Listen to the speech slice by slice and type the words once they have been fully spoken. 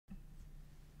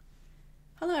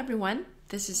Hello everyone,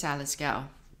 this is L10.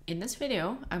 In this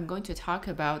video, I'm going to talk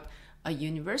about a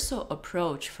universal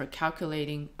approach for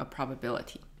calculating a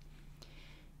probability.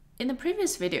 In the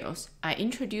previous videos, I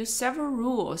introduced several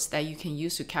rules that you can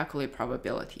use to calculate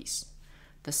probabilities.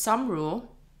 The sum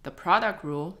rule, the product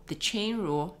rule, the chain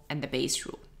rule, and the base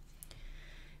rule.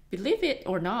 Believe it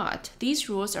or not, these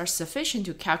rules are sufficient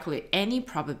to calculate any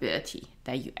probability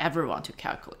that you ever want to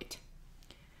calculate.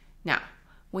 Now,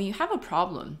 when you have a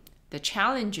problem, the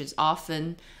challenge is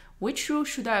often, which rule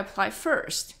should I apply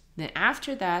first? Then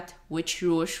after that, which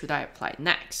rule should I apply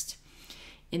next?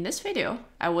 In this video,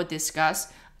 I will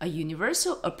discuss a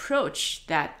universal approach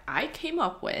that I came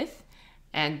up with,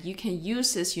 and you can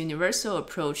use this universal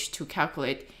approach to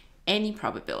calculate any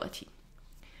probability.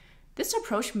 This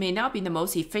approach may not be the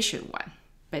most efficient one,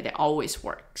 but it always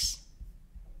works.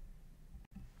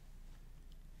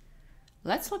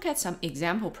 Let's look at some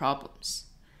example problems.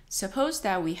 Suppose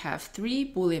that we have three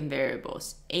Boolean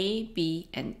variables, A, B,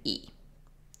 and E.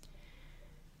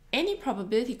 Any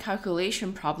probability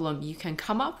calculation problem you can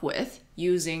come up with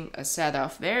using a set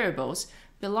of variables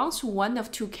belongs to one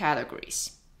of two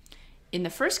categories. In the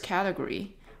first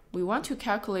category, we want to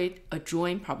calculate a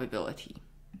joint probability.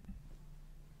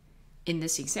 In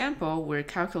this example, we're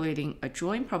calculating a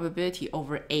joint probability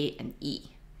over A and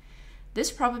E. This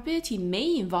probability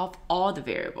may involve all the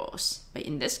variables, but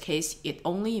in this case, it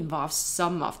only involves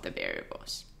some of the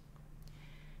variables.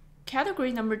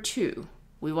 Category number 2,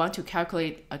 we want to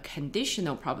calculate a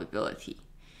conditional probability.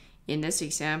 In this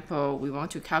example, we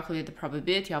want to calculate the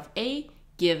probability of A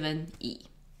given E.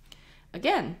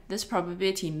 Again, this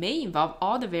probability may involve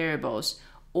all the variables,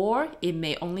 or it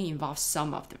may only involve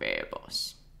some of the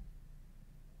variables.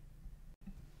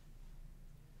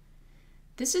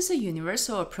 This is a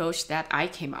universal approach that I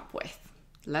came up with.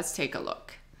 Let's take a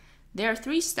look. There are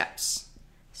 3 steps.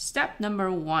 Step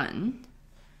number 1,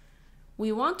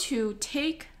 we want to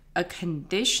take a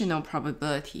conditional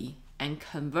probability and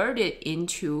convert it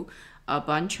into a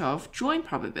bunch of joint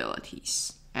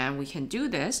probabilities. And we can do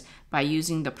this by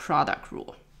using the product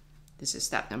rule. This is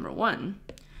step number 1.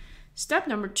 Step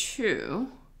number 2,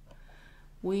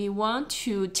 we want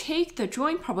to take the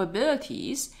joint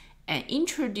probabilities and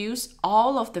introduce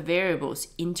all of the variables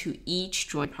into each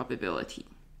joint probability.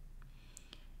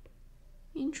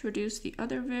 Introduce the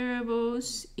other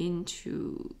variables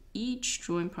into each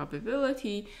joint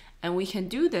probability, and we can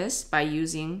do this by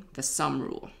using the sum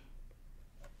rule.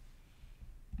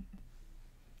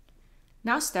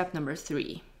 Now step number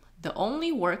 3. The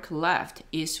only work left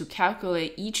is to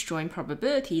calculate each joint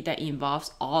probability that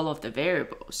involves all of the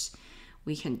variables.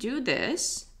 We can do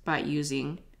this by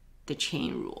using the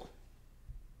chain rule.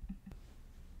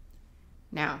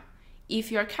 Now, if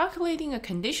you are calculating a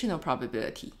conditional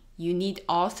probability, you need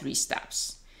all 3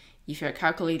 steps. If you are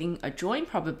calculating a joint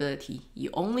probability, you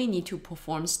only need to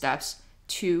perform steps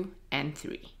 2 and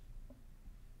 3.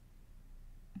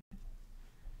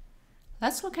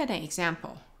 Let's look at an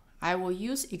example. I will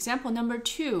use example number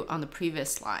 2 on the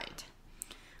previous slide.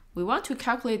 We want to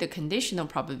calculate the conditional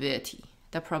probability,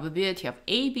 the probability of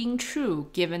A being true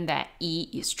given that E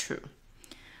is true.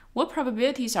 What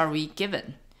probabilities are we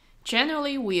given?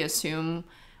 Generally, we assume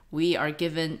we are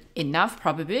given enough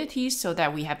probabilities so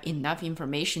that we have enough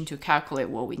information to calculate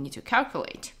what we need to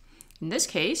calculate. In this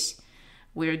case,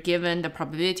 we're given the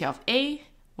probability of A,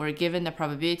 we're given the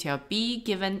probability of B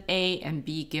given A and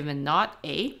B given not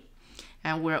A,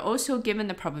 and we're also given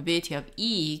the probability of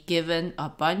E given a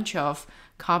bunch of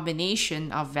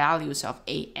combination of values of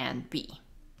A and B.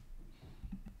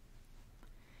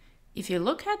 If you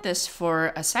look at this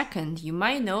for a second, you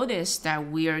might notice that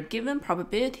we are given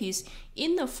probabilities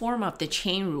in the form of the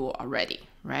chain rule already,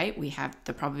 right? We have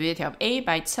the probability of A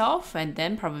by itself, and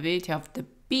then probability of the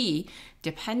B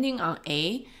depending on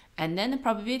A, and then the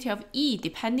probability of E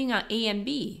depending on A and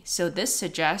B. So this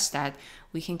suggests that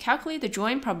we can calculate the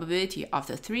joint probability of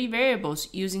the 3 variables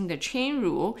using the chain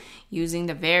rule, using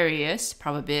the various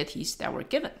probabilities that were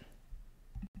given.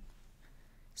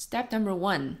 Step number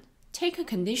 1. Take a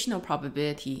conditional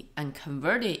probability and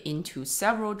convert it into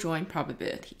several joint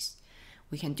probabilities.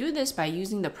 We can do this by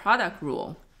using the product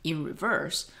rule in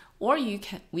reverse, or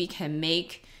we can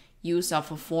make use of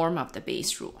a form of the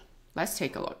base rule. Let's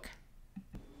take a look.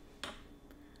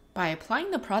 By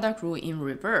applying the product rule in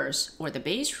reverse, or the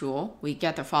base rule, we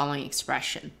get the following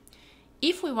expression.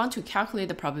 If we want to calculate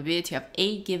the probability of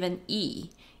A given E,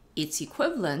 it's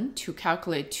equivalent to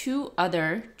calculate 2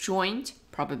 other joint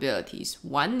probabilities.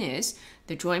 One is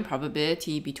the joint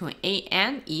probability between A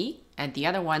and E, and the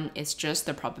other one is just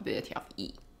the probability of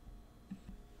E.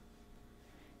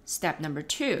 Step number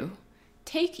 2,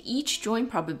 take each joint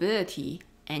probability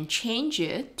and change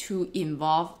it to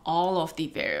involve all of the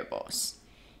variables.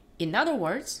 In other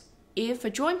words, if a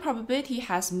joint probability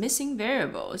has missing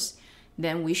variables,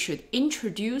 then we should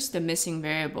introduce the missing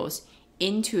variables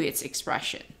into its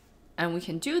expression. And we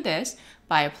can do this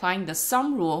by applying the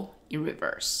sum rule in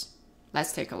reverse.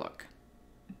 Let's take a look.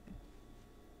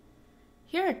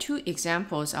 Here are two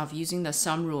examples of using the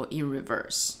sum rule in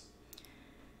reverse.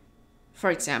 For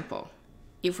example,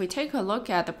 if we take a look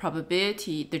at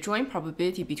the joint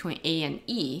probability between A and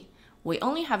E, we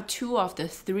only have two of the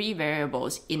three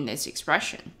variables in this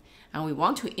expression, and we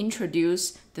want to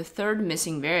introduce the third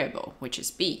missing variable, which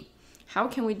is B. How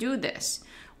can we do this?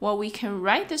 Well, we can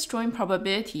write this joint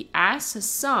probability as a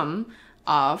sum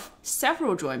of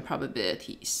several joint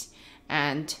probabilities,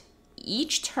 and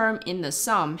each term in the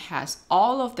sum has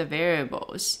all of the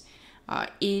variables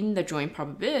in the joint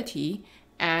probability,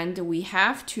 and we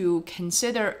have to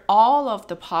consider all of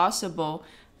the possible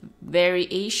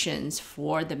variations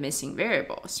for the missing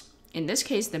variables. In this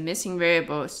case, the missing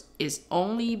variables is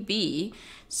only B,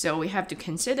 so we have to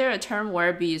consider a term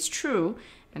where B is true,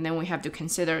 and then we have to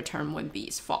consider a term when B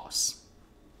is false.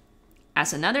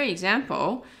 As another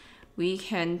example, we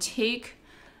can take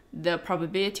the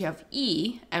probability of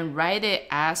E and write it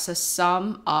as a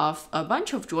sum of a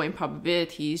bunch of joint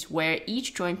probabilities where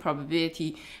each joint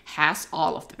probability has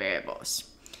all of the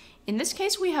variables. In this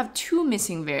case, we have two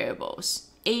missing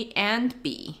variables, A and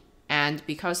B. And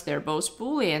because they're both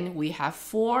Boolean, we have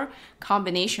four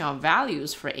combination of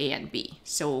values for A and B.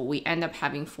 So we end up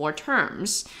having four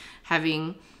terms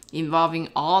involving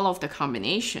all of the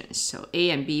combinations. So A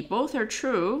and B both are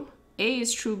true. A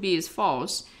is true, B is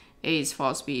false. A is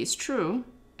false, B is true,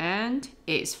 and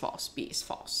A is false, B is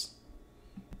false.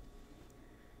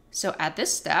 So at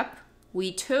this step,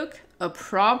 we took a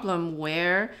problem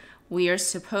where we are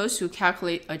supposed to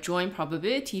calculate a joint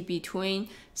probability between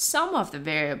some of the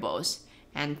variables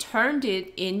and turned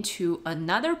it into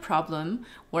another problem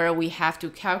where we have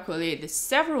to calculate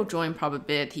several joint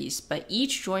probabilities, but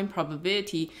each joint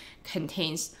probability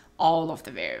contains all of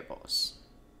the variables.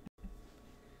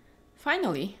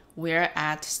 Finally, we're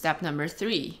at step number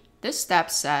 3. This step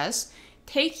says,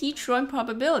 take each joint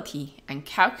probability and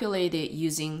calculate it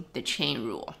using the chain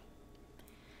rule.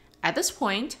 At this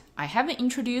point, I haven't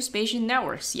introduced Bayesian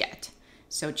networks yet,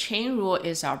 so chain rule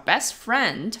is our best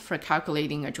friend for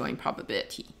calculating a joint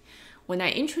probability. When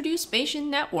I introduce Bayesian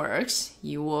networks,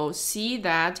 you will see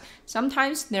that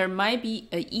sometimes there might be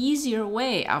an easier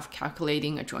way of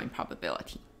calculating a joint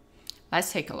probability.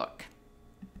 Let's take a look.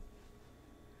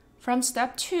 From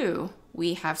step 2,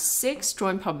 we have 6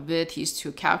 joint probabilities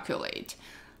to calculate.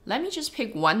 Let me just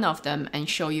pick one of them and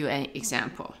show you an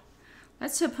example.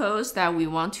 Let's suppose that we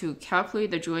want to calculate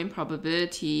the joint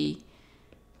probability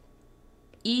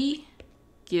E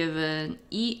given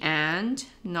E and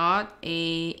not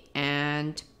A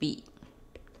and B.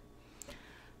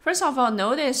 First of all,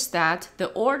 notice that the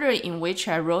order in which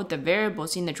I wrote the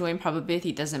variables in the joint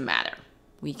probability doesn't matter.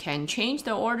 We can change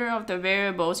the order of the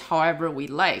variables however we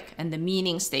like, and the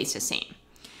meaning stays the same.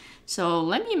 So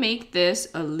let me make this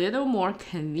a little more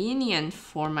convenient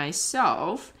for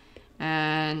myself,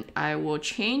 and I will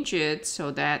change it so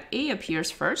that A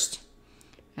appears first,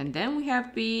 and then we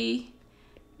have B,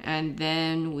 and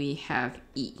then we have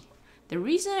E. The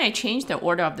reason I changed the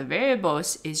order of the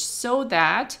variables is so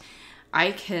that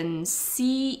I can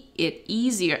see it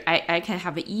easier. I can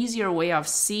have an easier way of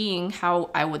seeing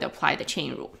how I would apply the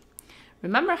chain rule.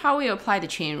 Remember how we apply the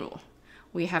chain rule.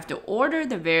 We have to order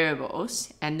the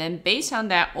variables, and then based on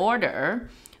that order,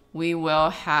 we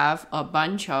will have a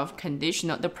bunch of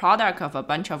the product of a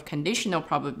bunch of conditional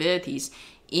probabilities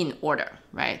in order,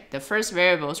 right? The first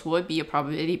variables would be a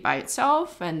probability by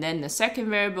itself, and then the second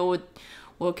variable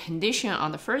will condition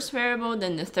on the first variable,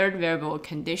 then the third variable will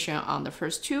condition on the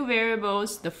first two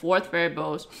variables, the fourth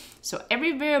variables. So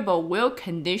every variable will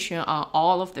condition on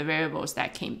all of the variables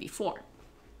that came before.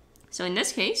 So in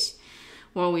this case,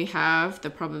 well, we have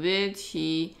the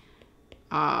probability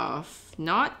of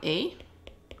not A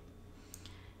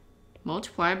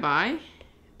multiplied by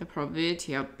the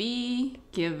probability of B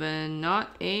given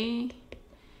not A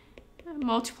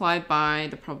multiplied by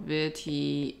the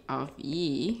probability of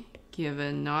E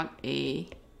given not A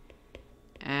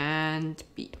and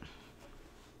B.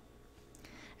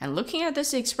 And looking at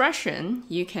this expression,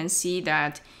 you can see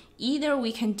that either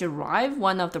we can derive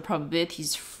one of the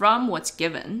probabilities from what's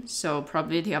given, so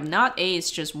probability of not A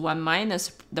is just 1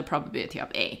 minus the probability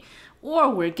of A, or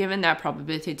we're given that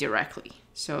probability directly.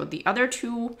 So the other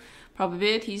two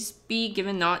probabilities, B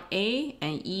given not A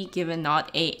and E given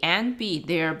not A and B,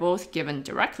 they are both given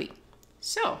directly.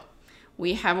 So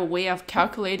we have a way of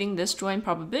calculating this joint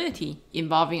probability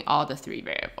involving all the three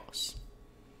variables.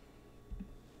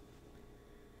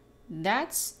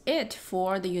 That's it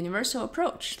for the universal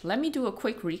approach. Let me do a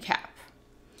quick recap.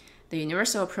 The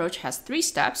universal approach has 3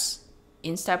 steps.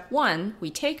 In step 1, we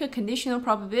take a conditional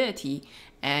probability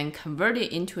and convert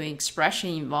it into an expression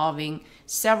involving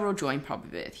several joint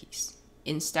probabilities.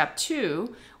 In step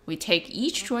 2, we take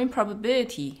each joint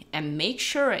probability and make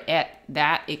sure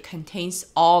that it contains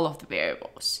all of the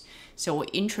variables. So we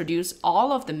introduce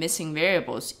all of the missing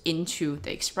variables into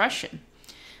the expression.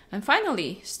 And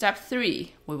finally, step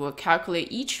 3, we will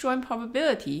calculate each joint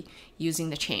probability using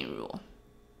the chain rule.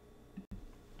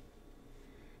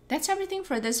 That's everything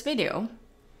for this video.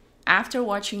 After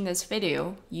watching this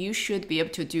video, you should be able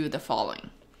to do the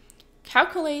following.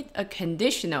 Calculate a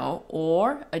conditional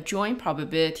or a joint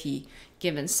probability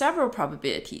given several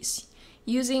probabilities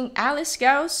using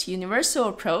Alice-Gall's universal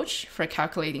approach for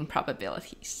calculating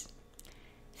probabilities.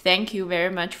 Thank you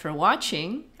very much for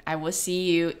watching. I will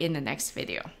see you in the next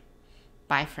video.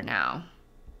 Bye for now.